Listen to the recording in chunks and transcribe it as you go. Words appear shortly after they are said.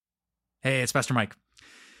Hey, it's Pastor Mike.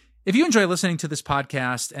 If you enjoy listening to this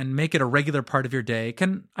podcast and make it a regular part of your day,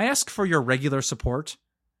 can I ask for your regular support?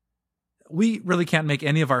 We really can't make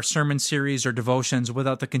any of our sermon series or devotions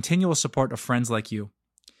without the continual support of friends like you.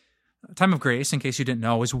 Time of Grace, in case you didn't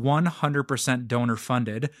know, is 100% donor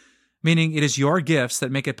funded, meaning it is your gifts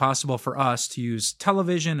that make it possible for us to use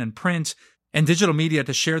television and print and digital media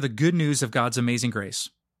to share the good news of God's amazing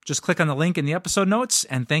grace. Just click on the link in the episode notes,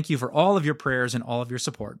 and thank you for all of your prayers and all of your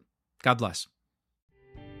support. God bless.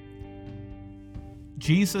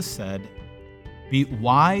 Jesus said, "Be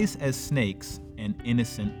wise as snakes and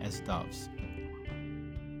innocent as doves."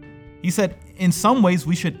 He said, in some ways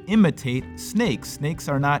we should imitate snakes. Snakes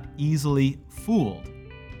are not easily fooled.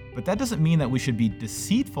 But that doesn't mean that we should be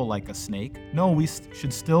deceitful like a snake. No, we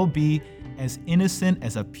should still be as innocent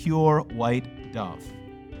as a pure white dove.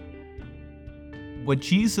 What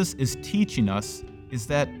Jesus is teaching us is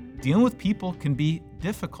that dealing with people can be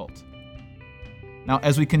difficult. Now,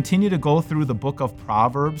 as we continue to go through the book of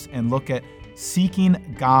Proverbs and look at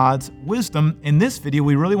seeking God's wisdom, in this video,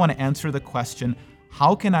 we really want to answer the question,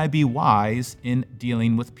 how can I be wise in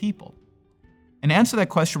dealing with people? And to answer that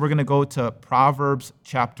question, we're going to go to Proverbs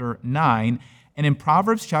chapter 9. And in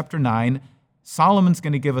Proverbs chapter 9, Solomon's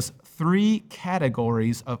going to give us 3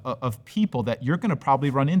 categories of people that you're going to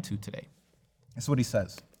probably run into today. That's what he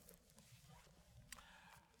says.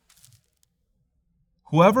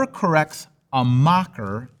 Whoever corrects a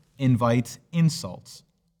mocker invites insults.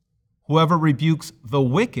 Whoever rebukes the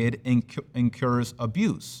wicked incurs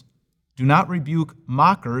abuse. Do not rebuke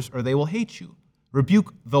mockers, or they will hate you.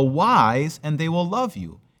 Rebuke the wise, and they will love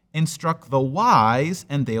you. Instruct the wise,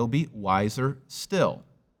 and they'll be wiser still.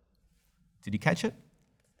 Did you catch it?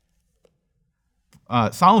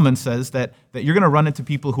 Solomon says that you're going to run into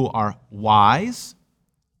people who are wise,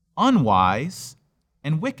 unwise,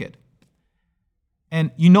 and wicked.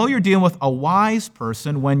 And you know you're dealing with a wise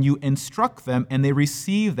person when you instruct them and they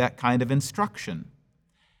receive that kind of instruction.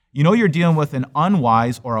 You know you're dealing with an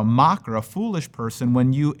unwise or a mocker, a foolish person,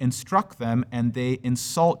 when you instruct them and they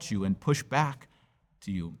insult you and push back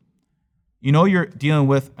to you. You know you're dealing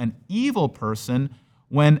with an evil person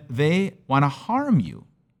when they want to harm you.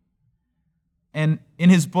 And in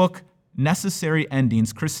his book, Necessary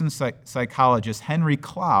Endings, Christian psychologist Henry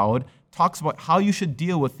Cloud talks about how you should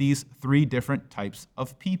deal with these 3 different types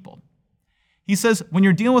of people. He says, when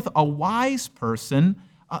you're dealing with a wise person,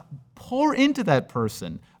 pour into that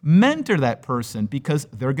person, mentor that person, because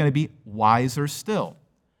they're going to be wiser still.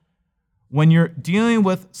 When you're dealing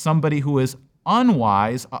with somebody who is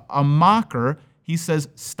unwise, a mocker, he says,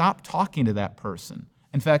 stop talking to that person.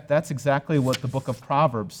 In fact, that's exactly what the book of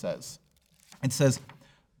Proverbs says. It says,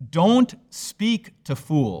 don't speak to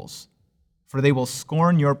fools, for they will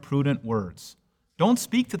scorn your prudent words. Don't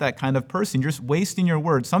speak to that kind of person. You're just wasting your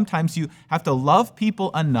words. Sometimes you have to love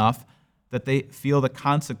people enough that they feel the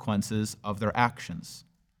consequences of their actions.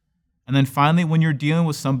 And then finally, when you're dealing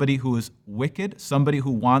with somebody who is wicked, somebody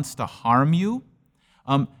who wants to harm you,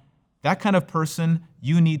 that kind of person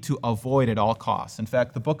you need to avoid at all costs. In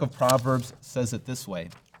fact, the book of Proverbs says it this way.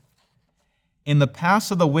 In the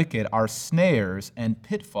paths of the wicked are snares and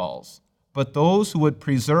pitfalls, but those who would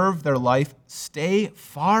preserve their life stay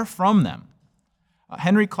far from them.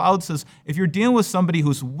 Henry Cloud says, if you're dealing with somebody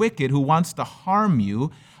who's wicked, who wants to harm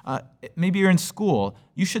you, maybe you're in school,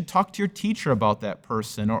 you should talk to your teacher about that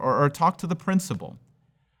person or talk to the principal.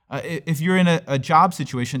 If you're in a job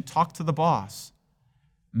situation, talk to the boss.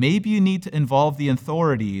 Maybe you need to involve the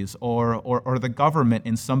authorities or the government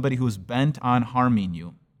in somebody who's bent on harming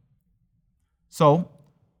you. So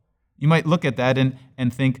you might look at that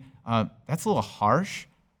and think, that's a little harsh.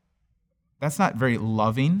 That's not very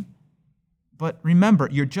loving. But remember,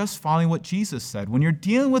 you're just following what Jesus said. When you're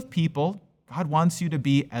dealing with people, God wants you to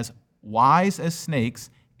be as wise as snakes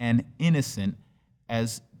and innocent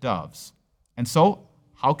as doves. And so,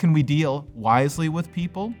 how can we deal wisely with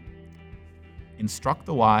people? Instruct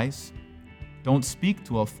the wise, don't speak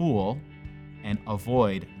to a fool, and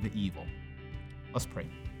avoid the evil. Let's pray.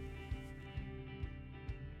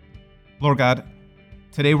 Lord God,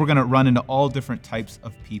 today we're going to run into all different types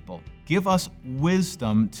of people. Give us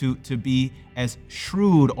wisdom to be as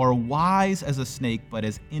shrewd or wise as a snake, but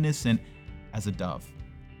as innocent as a dove.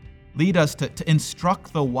 Lead us to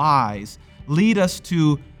instruct the wise. Lead us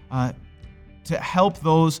to help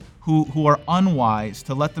those who are unwise,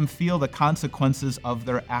 to let them feel the consequences of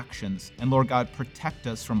their actions. And Lord God, protect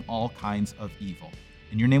us from all kinds of evil.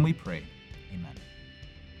 In your name we pray. Amen.